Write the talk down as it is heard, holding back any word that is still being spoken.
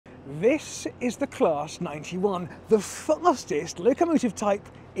This is the Class 91, the fastest locomotive type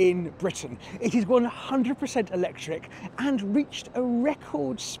in Britain. It is 100% electric and reached a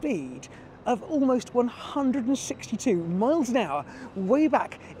record speed of almost 162 miles an hour way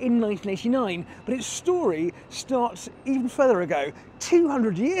back in 1989. But its story starts even further ago,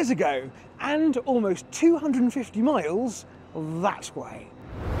 200 years ago, and almost 250 miles that way.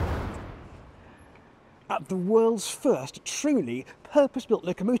 At the world's first truly purpose-built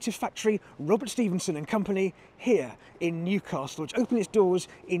locomotive factory, Robert Stephenson and Company, here in Newcastle, which opened its doors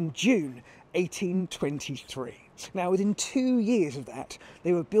in June 1823. Now, within 2 years of that,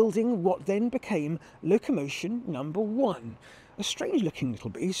 they were building what then became Locomotion Number 1, a strange-looking little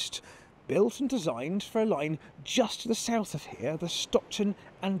beast, built and designed for a line just to the south of here, the Stockton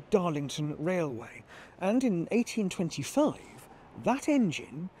and Darlington Railway. And in 1825, that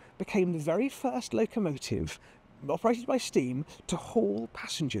engine became the very first locomotive operated by steam to haul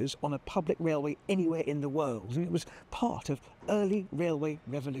passengers on a public railway anywhere in the world, and it was part of early railway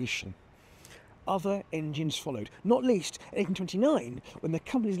revolution. Other engines followed, not least in 1829, when the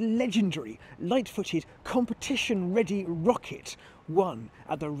company's legendary light-footed competition-ready rocket won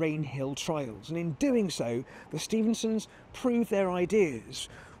at the Rainhill Trials, and in doing so the Stephensons proved their ideas,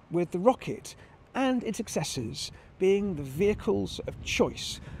 with the rocket and its successors being the vehicles of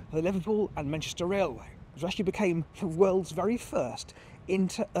choice for the Liverpool and Manchester Railway, which actually became the world's very first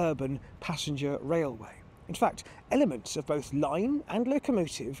inter-urban passenger railway. In fact, elements of both line and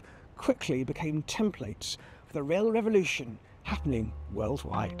locomotive quickly became templates for the rail revolution happening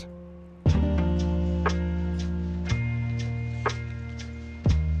worldwide.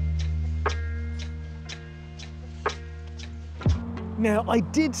 Now, I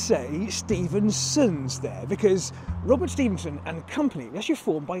did say Stephensons there because Robert Stephenson and Company was actually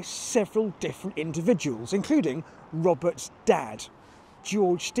formed by several different individuals, including Robert's dad,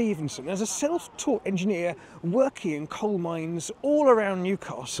 George Stephenson. As a self-taught engineer working in coal mines all around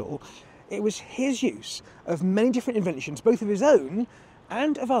Newcastle, it was his use of many different inventions, both of his own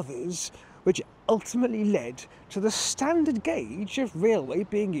and of others, which ultimately led to the standard gauge of railway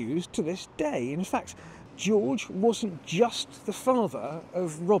being used to this day. In fact, George wasn't just the father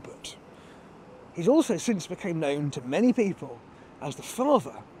of Robert. He's also since become known to many people as the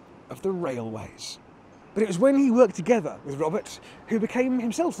father of the railways. But it was when he worked together with Robert, who became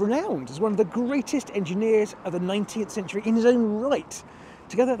himself renowned as one of the greatest engineers of the 19th century in his own right.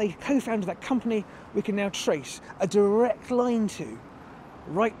 Together they co-founded that company we can now trace a direct line to,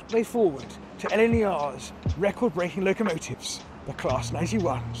 right way forward, to LNER's record-breaking locomotives, the Class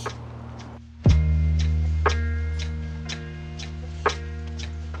 91s.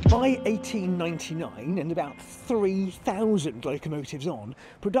 By 1899, and about 3,000 locomotives on,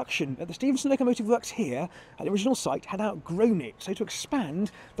 production at the Stephenson Locomotive Works here, at the original site, had outgrown it. So to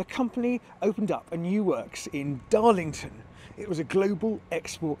expand, the company opened up a new works in Darlington. It was a global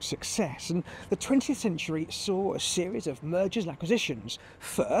export success, and the 20th century saw a series of mergers and acquisitions.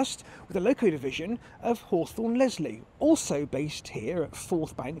 First, with the loco division of Hawthorne Leslie, also based here at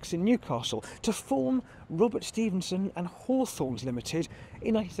Forth Banks in Newcastle, to form Robert Stephenson and Hawthorns Limited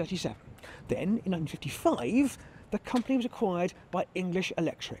in 1937. Then, in 1955, the company was acquired by English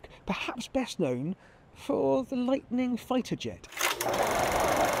Electric, perhaps best known for the Lightning fighter jet.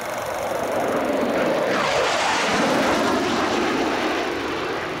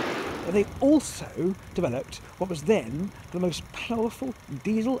 They also developed what was then the most powerful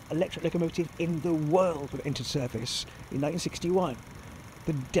diesel-electric locomotive in the world when it entered service in 1961,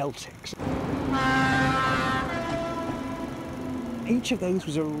 the Deltix. Each of those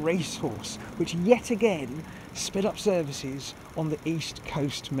was a racehorse, which yet again sped up services on the East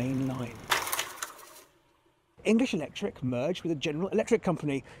Coast Main Line. English Electric merged with the General Electric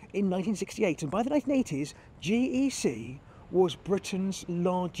Company in 1968, and by the 1980s, GEC was Britain's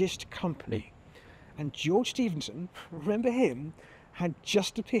largest company. And George Stephenson, remember him, had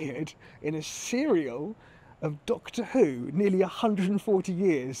just appeared in a serial of Doctor Who nearly 140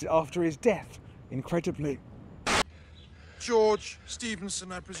 years after his death, incredibly. George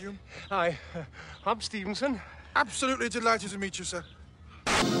Stephenson, I presume? Hi, I'm Stephenson. Absolutely delighted to meet you, sir.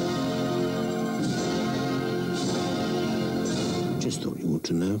 Just thought you ought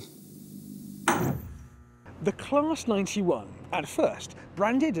to know. The Class 91, at first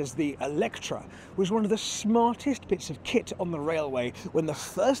branded as the Electra, was one of the smartest bits of kit on the railway when the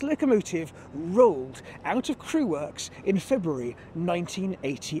first locomotive rolled out of crew works in February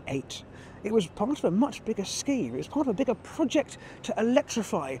 1988. It was part of a much bigger scheme. It was part of a bigger project to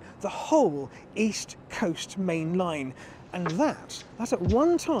electrify the whole East Coast Main Line. And that at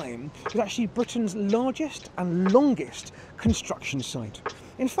one time was actually Britain's largest and longest construction site.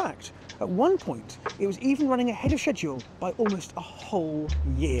 In fact, at one point, it was even running ahead of schedule by almost a whole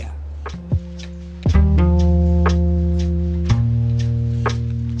year.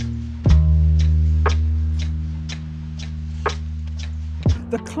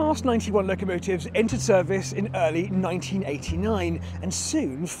 The Class 91 locomotives entered service in early 1989, and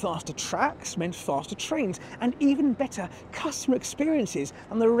soon faster tracks meant faster trains and even better customer experiences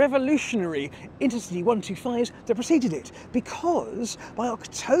than the revolutionary InterCity 125s that preceded it, because by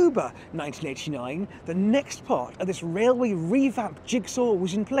October 1989 the next part of this railway revamp jigsaw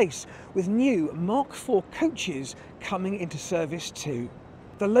was in place, with new Mark IV coaches coming into service too.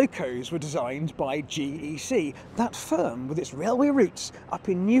 The locos were designed by GEC, that firm with its railway roots up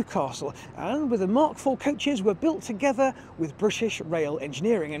in Newcastle, and with the Mark IV coaches were built together with British rail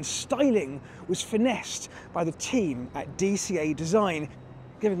engineering, and styling was finessed by the team at DCA Design,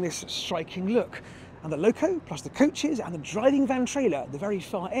 giving this striking look. And the loco, plus the coaches and the driving van trailer at the very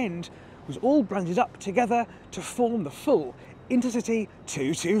far end, was all branded up together to form the full InterCity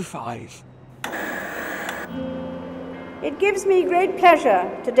 225. It gives me great pleasure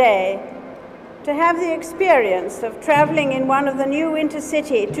today to have the experience of travelling in one of the new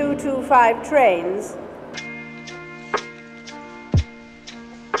InterCity 225 trains.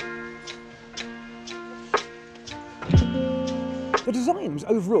 The design was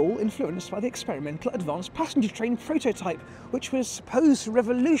overall influenced by the experimental advanced passenger train prototype, which was supposed to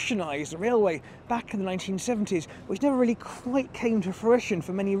revolutionise the railway back in the 1970s, which never really quite came to fruition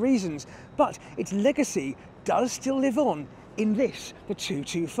for many reasons. But its legacy does still live on in this, the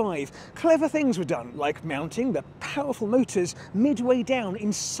 225. Clever things were done, like mounting the powerful motors midway down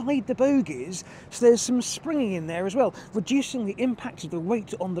inside the bogies, so there's some springing in there as well, reducing the impact of the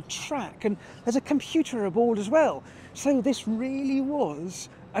weight on the track, and there's a computer aboard as well. So this really was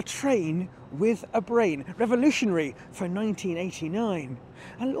a train with a brain, revolutionary for 1989.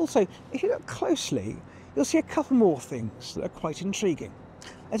 And also, if you look closely, you'll see a couple more things that are quite intriguing.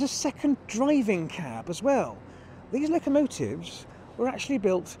 There's a second driving cab as well. These locomotives were actually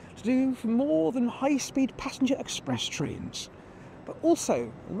built to do more than high-speed passenger express trains. But also,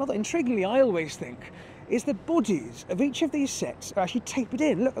 and rather intriguingly I always think, is the bodies of each of these sets are actually tapered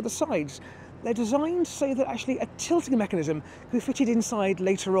in. Look at the sides. They're designed so that actually a tilting mechanism could be fitted inside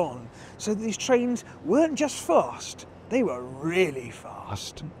later on, so that these trains weren't just fast, they were really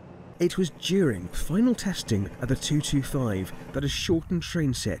fast. It was during final testing of the 225 that a shortened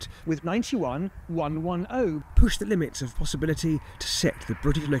train set with 91-110 pushed the limits of possibility to set the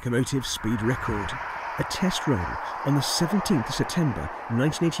British locomotive speed record. A test run on the 17th of September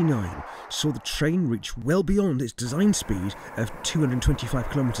 1989 saw the train reach well beyond its design speed of 225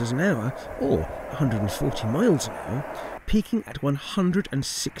 kilometres an hour, or 140 miles an hour, peaking at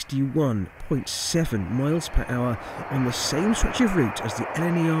 161.7 miles per hour on the same stretch of route as the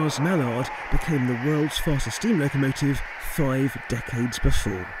LNER's Mallard became the world's fastest steam locomotive 5 decades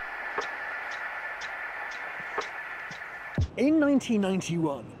before. In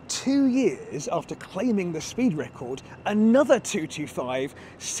 1991, 2 years after claiming the speed record, another 225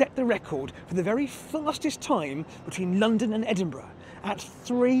 set the record for the very fastest time between London and Edinburgh at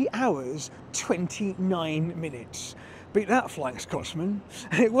 3 hours 29 minutes. Beat that, Flying Scotsman.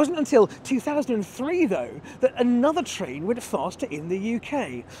 It wasn't until 2003, though, that another train went faster in the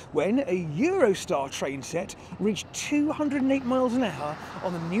UK, when a Eurostar train set reached 208 miles an hour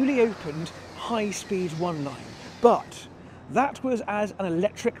on the newly opened high-speed 1 line. But that was as an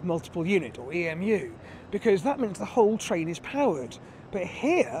electric multiple unit, or EMU, because that meant the whole train is powered. But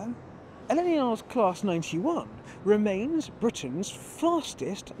here, LNER's Class 91 remains Britain's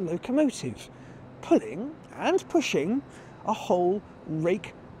fastest locomotive, pulling and pushing a whole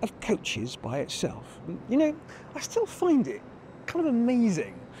rake of coaches by itself. You know, I still find it kind of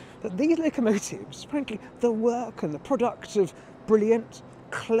amazing that these locomotives, frankly, the work and the product of brilliant,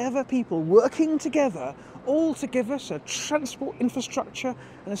 clever people working together, all to give us a transport infrastructure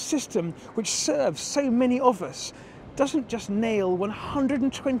and a system which serves so many of us, doesn't just nail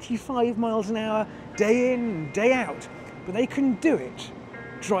 125 miles an hour day in, day out, but they can do it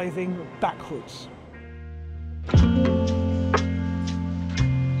driving backwards.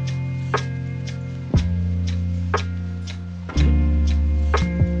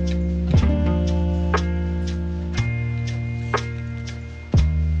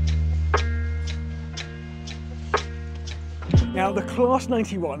 Now, the Class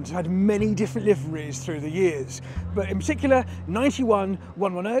 91s had many different liveries through the years, but in particular,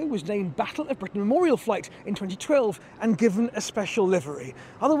 91-110 was named Battle of Britain Memorial Flight in 2012 and given a special livery.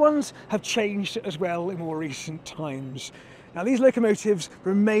 Other ones have changed as well in more recent times. Now these locomotives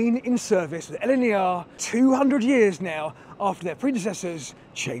remain in service with LNER 200 years now after their predecessors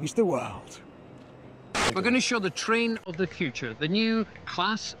changed the world. We're going to show the train of the future, the new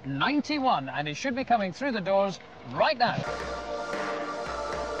Class 91, and it should be coming through the doors right now.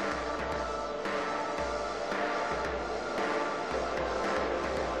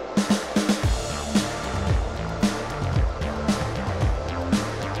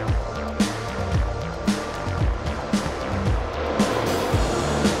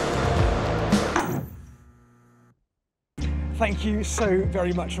 Thank you so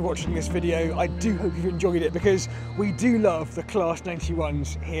very much for watching this video. I do hope you've enjoyed it because we do love the Class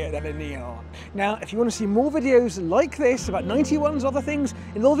 91s here at LNER. Now, if you want to see more videos like this about 91s, other things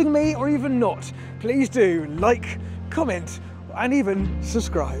involving me or even not, please do like, comment, and even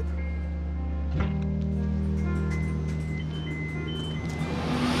subscribe.